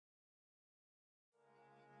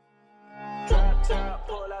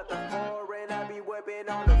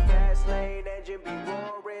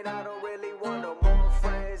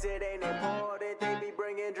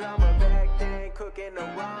cooking the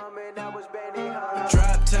ramen, that was Benihana.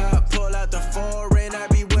 Drop top, pull out the foreign, I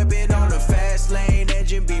be whipping on the fast lane,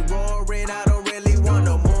 engine be roaring. I don't really want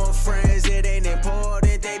no more friends, it ain't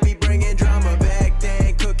important. They be bringing drama back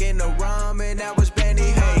then, cooking the ramen, that was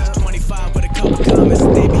Benihana. 25 with a couple comments,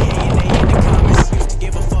 they be hating, they in the comments. Used to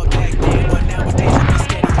give a fuck back then, but nowadays I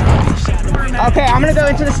be steady. Okay, I'm gonna go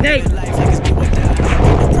into the snake.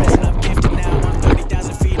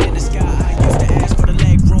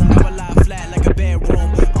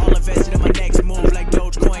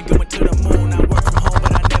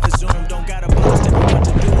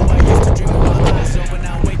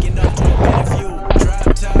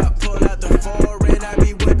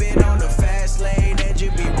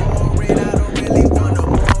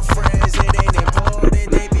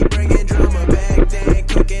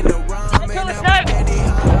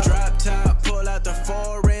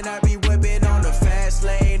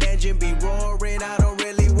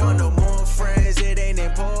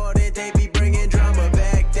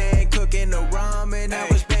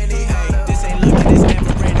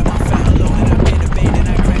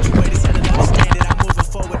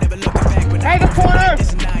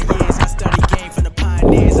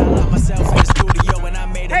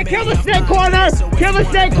 Kill the snake corner! Kill the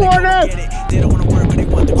snake corner! They don't want to work, but they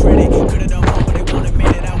want the credit. Could have done more, but they want a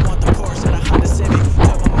minute. I want the Porsche and a Honda Civic.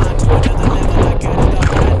 Took my mind to another level. I got it up,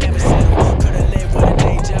 but I never settled. Could have lived with a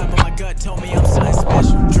day job, but my gut told me I'm something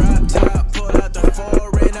special. Drop top, pull out the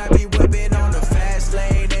foreign. I be whipping on the fast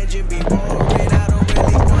lane. Engine be roaring. I don't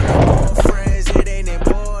really want no more friends. It ain't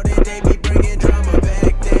important. They be bringing drama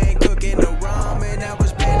back then. Cooking the ramen, that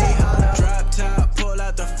was Benihana. Drop top, pull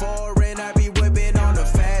out the foreign. I be whipping on the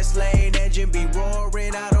fast lane, engine be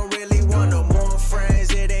roaring. I don't really want no more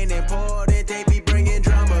friends, it ain't important. They be bringing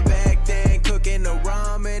drama back then, cooking the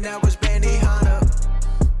ramen, that was Benihana.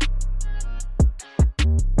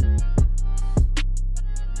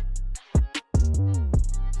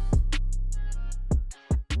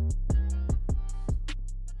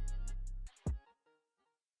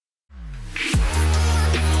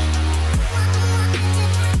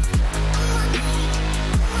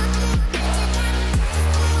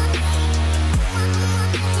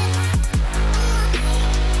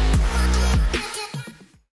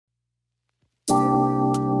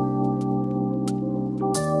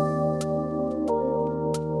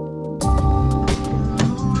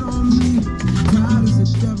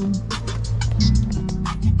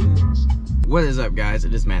 What is up, guys?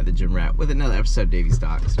 It is Matt the Gym Rat with another episode of Davey's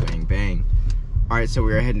Docks. Bang bang. Alright, so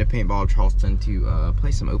we are heading to Paintball Charleston to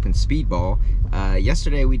play some open speedball.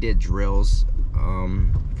 Yesterday we did drills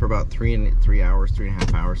for about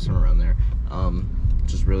 3.5 hours, somewhere around there.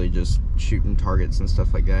 Just really just shooting targets and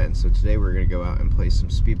stuff like that. And so today we're gonna go out and play some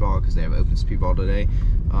speedball because they have open speedball today,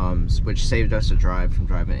 which saved us a drive from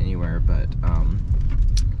driving anywhere. But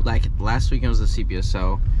like last weekend was the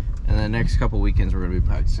CPSO. And the next couple weekends we're going to be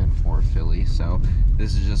practicing for Philly. So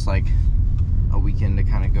this is just like a weekend to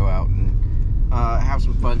kind of go out and have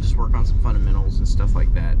some fun, just work on some fundamentals and stuff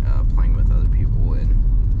like that, playing with other people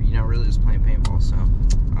and, you know, really just playing paintball. So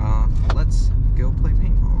let's go play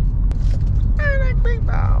paintball. I like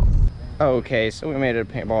paintball. Okay, so we made it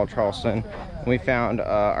to Paintball Charleston. We found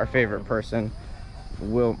our favorite person,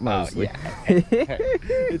 Will Mosley. Oh, yeah.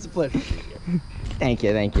 It's a pleasure. Thank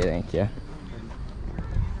you, thank you, thank you.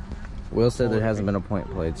 Will said there hasn't been a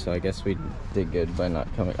point played, so I guess we did good by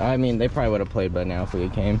not coming. I mean, they probably would have played by now if we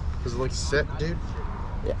came. Does it look sick, dude?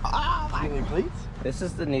 Yeah. Oh, my cleats? This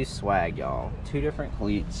is the new swag, y'all. 2 different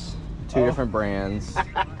cleats, 2 different brands.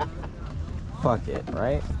 Fuck it,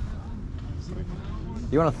 right?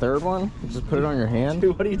 You want a third one? Just put it on your hand?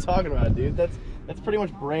 Dude, what are you talking about, dude? That's pretty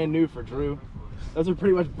much brand new for Drew. Those are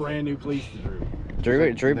pretty much brand new cleats to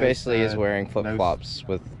Drew. Drew basically is wearing flip-flops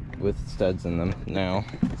with studs in them now.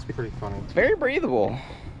 It's pretty funny. It's very breathable.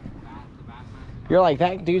 You're like,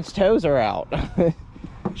 that dude's toes are out.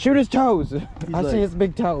 Shoot his toes. I see his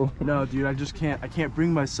big toe. No, dude, I can't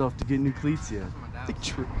bring myself to get new cleats yet.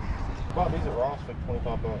 True. I bought these at Ross for like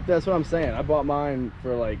 25 bucks. That's what I'm saying. I bought mine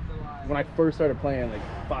for like, when I first started playing like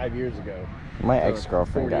 5 years ago. My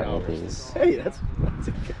ex-girlfriend got me these. Hey,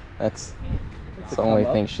 That's the only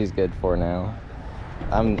thing she's good for now.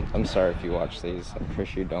 I'm sorry if you watch these. I'm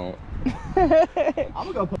pretty sure you don't.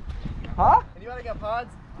 I'm gonna go. Huh? Anybody got pods?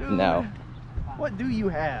 Dude, No. What do you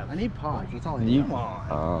have? I need pods. That's all I need. Come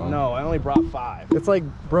on. No, I only brought 5. It's like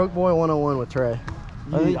Broke Boy 101 with Trey.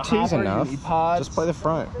 I think 2's enough. Just play the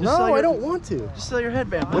front. No, I don't want to. Just sell your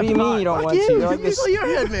headband. What do you mean you don't want to? You're like sell your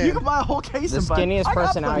headband. You can buy a whole case. The skinniest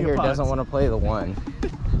person out here doesn't want to play the one.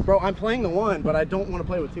 Bro, I'm playing the one, but I don't want to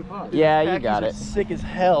play with two pods. Yeah, you got it. Sick as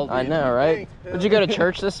hell, dude. I know, right? Did you go to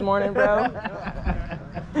church this morning, bro?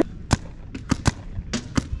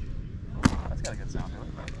 That's got a good sound to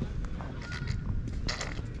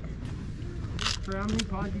it. How many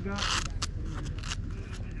pods you got?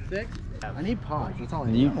 6? I need pods. That's all I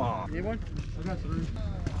need. You need one? I got 3.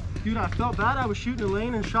 Dude, I felt bad. I was shooting a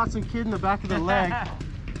lane and shot some kid in the back of the leg.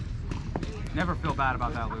 Never feel bad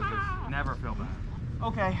about that, Lucas. Never feel bad.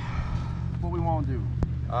 Okay, what we won't do.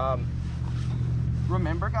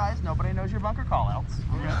 Remember, guys, nobody knows your bunker callouts.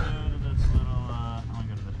 We're gonna go to this little, I wanna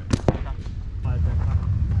go to the trip.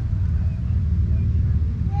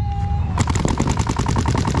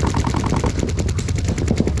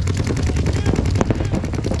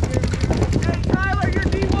 Hey, Tyler, you're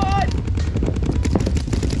D1!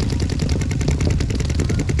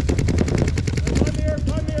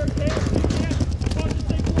 Come here, Cam. Across the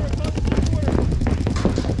same corner,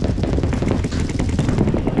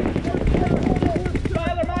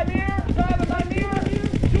 Tyler, my mirror! Tyler, my mirror!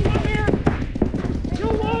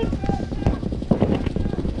 Kill one!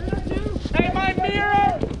 Hey, my mirror!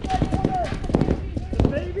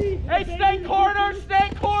 Baby! Hey, stay corner! Stay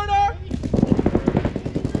corner!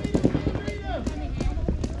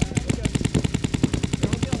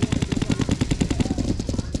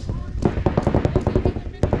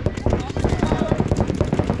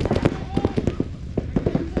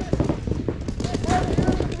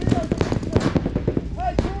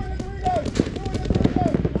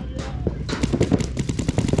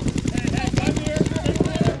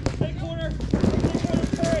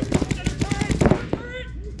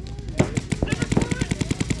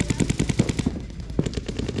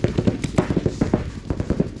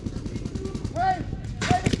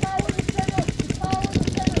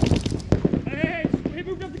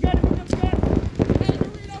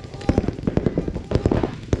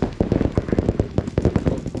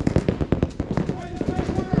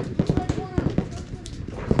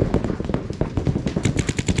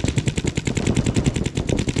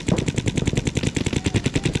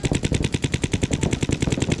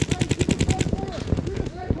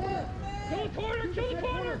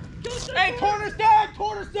 Hey, corner's dead!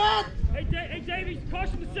 Corner's dead! Hey, Davies,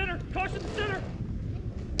 caution the center! Caution the center!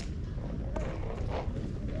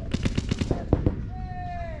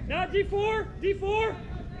 Now D4! D4!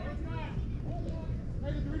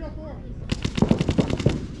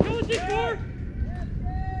 Kill the D4!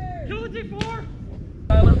 Kill the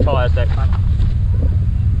D4! Tall ass deck.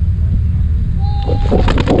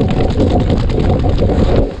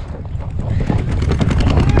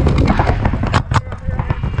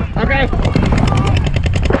 Okay.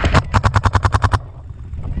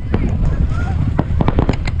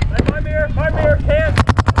 My mirror, can!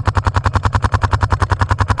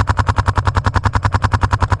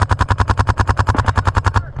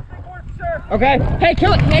 Okay. Hey,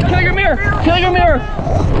 kill it. Hey, kill your mirror. Kill your mirror.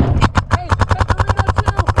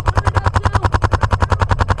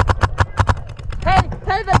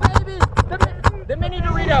 Hey, the baby. The mini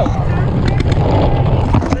Dorito.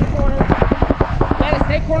 Yeah,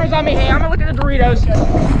 snake corners on me. Hey, I'm gonna look at the Doritos. Here,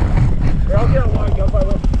 I'll get a wide gun by the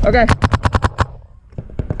way. Okay.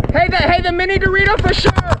 Hey, the mini Dorito for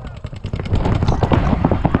sure.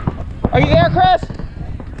 Are you there, Chris?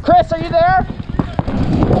 Chris, are you there?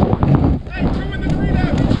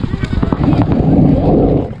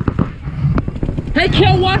 Hey,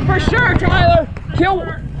 kill one for sure, Tyler. Kill.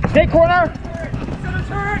 Snake corner. Center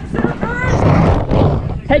turret! Center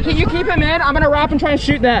turret! Hey, can you keep him in? I'm gonna wrap and try and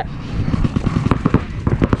shoot that.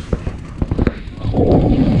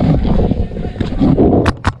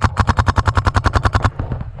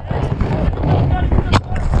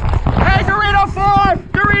 Hey, Dorito 4!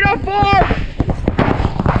 Dorito 4!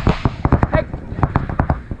 Hey.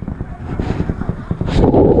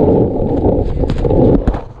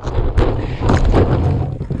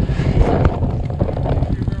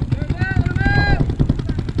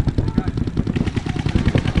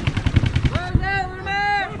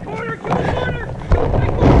 Corner! Kill the corner!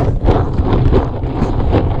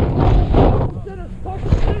 Center! Caution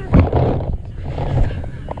the center!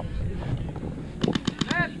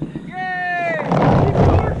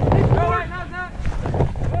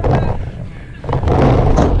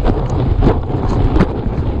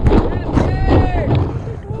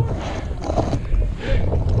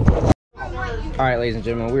 Alright, ladies and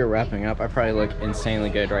gentlemen, we are wrapping up. I probably look insanely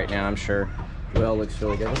good right now, I'm sure. Will looks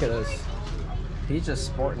really good. Look at us. He's just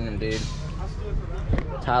sporting them, dude.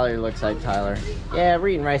 Tyler looks like Tyler. Yeah, we're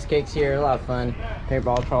eating rice cakes here. A lot of fun.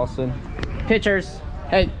 Paintball Charleston. Pictures.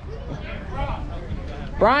 Hey.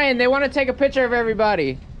 Brian, they want to take a picture of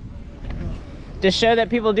everybody. to show that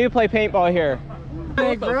people do play paintball here.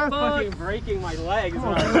 Hey, bro, fucking breaking my legs.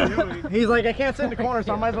 He's like, I can't sit in the corner,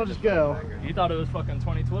 so I might as well just go. You thought it was fucking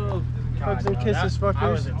 2012. Hugs and kisses, fuckers.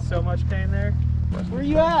 I was in so much pain there. Where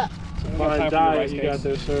you at? Fine diet you got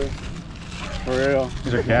there, sir. For real.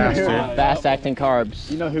 These are gas, dude. Fast acting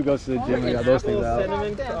carbs. You know who goes to the gym and got those things out.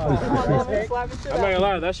 Cinnamon. I'm not gonna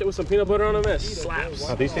lie, that shit with some peanut butter on them, it slaps.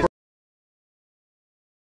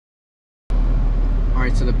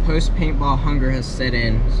 Alright, so the post paintball hunger has set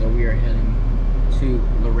in, so we are heading to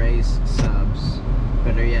Laray's Subs,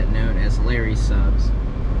 better yet known as Larry's Subs,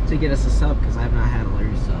 to get us a sub, because I have not had a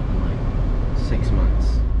Larry's sub in like 6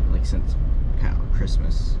 months, like since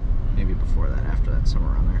Christmas, maybe before that, after that,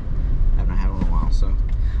 somewhere around there. I have not had one in a while, so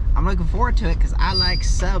I'm looking forward to it, because I like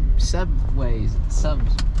submarine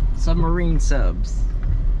subs.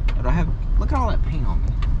 But I have, look at all that paint on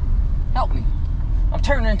me. Help me. I'm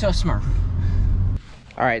turning into a Smurf.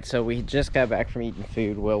 Alright, so we just got back from eating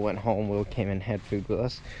food. Will went home. Will came and had food with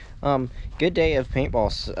us. Good day of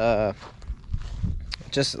paintballs.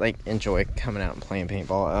 Just like enjoy coming out and playing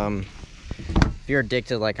paintball. If you're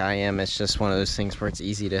addicted like I am, it's just one of those things where it's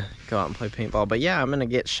easy to go out and play paintball. But yeah, I'm gonna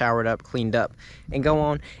get showered up, cleaned up, and go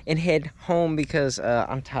on and head home because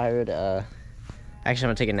I'm tired. Actually, I'm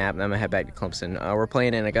gonna take a nap and I'm gonna head back to Clemson. We're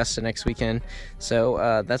playing in Augusta next weekend,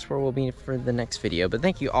 so that's where we'll be for the next video. But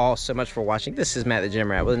thank you all so much for watching. This is Matt the Gym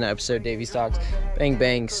Rat with another episode of Davey's Talks. Bang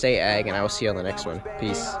bang, stay ag, and I will see you on the next one.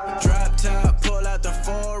 Peace. Drop top, pull out the